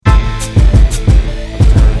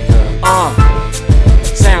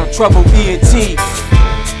Trouble ENT.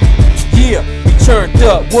 Yeah, we turned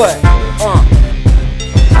up, what?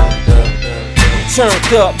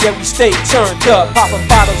 Turned up, yeah, we stay turned up. Popping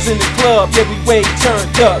bottles in the club, yeah, we way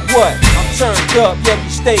turned up. What? I'm turned up, yeah, we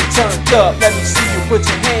stay turned up. Let me see you put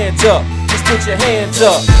your hands up. Just put your hands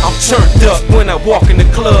up. I'm turned up when I walk in the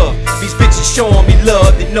club. These bitches showing me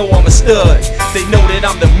love, they know I'm a stud. They know that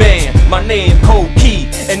I'm the man, my name Cold Key.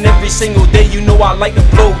 And every single day you know I like to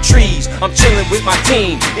blow trees. I'm chilling with my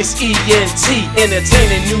team, it's ENT.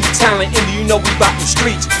 Entertaining new talent, and you know we bout the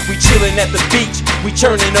streets. We chilling at the beach, we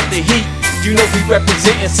turning up the heat. You know we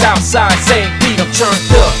representing Southside St. Pete. I'm turned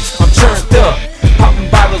up, I'm turned up. Popping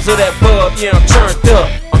bottles of that bub, yeah, I'm turned up.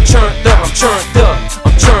 I'm turned up, I'm turned up,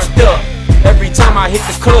 I'm turned up. Every time I hit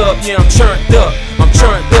the club, yeah, I'm turned up. I'm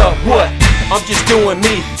turned up, what? I'm just doing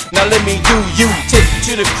me, now let me do you. Take you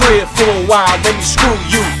to the crib for a while, let me screw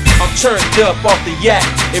you. I'm turned up off the yak,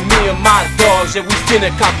 and me and my dogs, yeah, we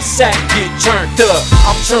finna cop a sack, get turned up.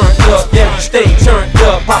 I'm turned up, yeah, we stay turned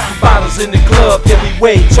up. Popping bottles in the club, yeah, we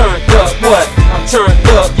way turned up. What? I'm turned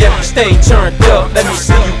up, yeah, we stay turned up. Let me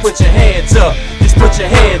see you put your hands up, just put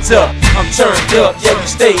your hands up. I'm turned up, yeah, we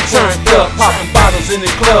stay turned up. Popping bottles in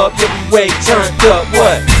the club, yeah, we way turned up.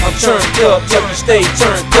 What? I'm turned up, yeah, we stay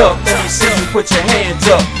turned up. Let me see you put your hands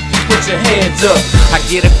up. Put your hands up. I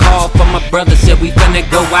get a call from my brother, said we finna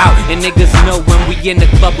go out. And niggas know when we in the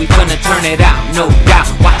club, we finna turn it out, no doubt.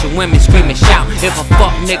 Watching women scream and shout. If a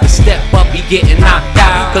fuck nigga step up, he getting knocked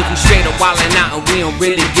out. Cause we straight up wildin' out and we don't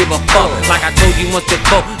really give a fuck. Like I told you once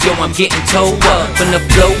before, yo, I'm getting towed up. Finna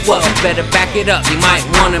blow up, better back it up. You might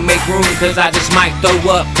wanna make room, cause I just might throw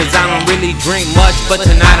up. Cause I don't really drink much, but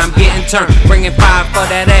tonight I'm getting turned. Bringing fire for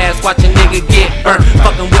that ass, watch a nigga get burnt.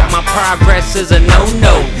 Fucking with my progress is a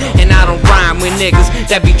no-no. And I don't rhyme with niggas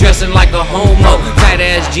that be dressing like a homo. Tight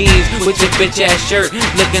ass jeans with your bitch ass shirt,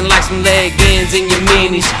 looking like some leggings in your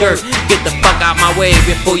mini skirt. Get the fuck out my way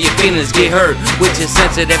before your feelings get hurt. With your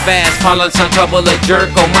sensitive ass, calling some trouble a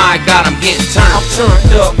jerk. Oh my god, I'm getting turned. I'm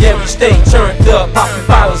turned up, yeah, we stay turned up. Popping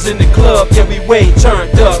bottles in the club, yeah, we way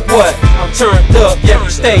turned up. What? I'm turned up, yeah,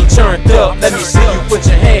 we stay turned up. Let me see you put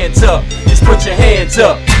your hands up, just put your hands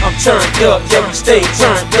up. I'm turned up, yeah, we stay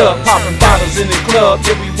turned up. Popping bottles in the club,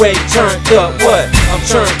 yeah, we way turned up. What? I'm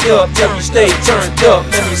turned up, yeah, we stay turned up.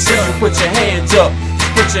 Let me see you put your hands up,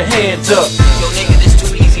 just put your hands up. Yo nigga, this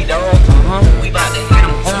too easy, dog. We bout to hit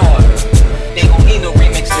them hard. They gon' need no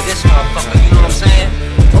remix to this motherfucker, you know what I'm saying?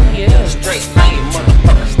 Oh yeah. Straight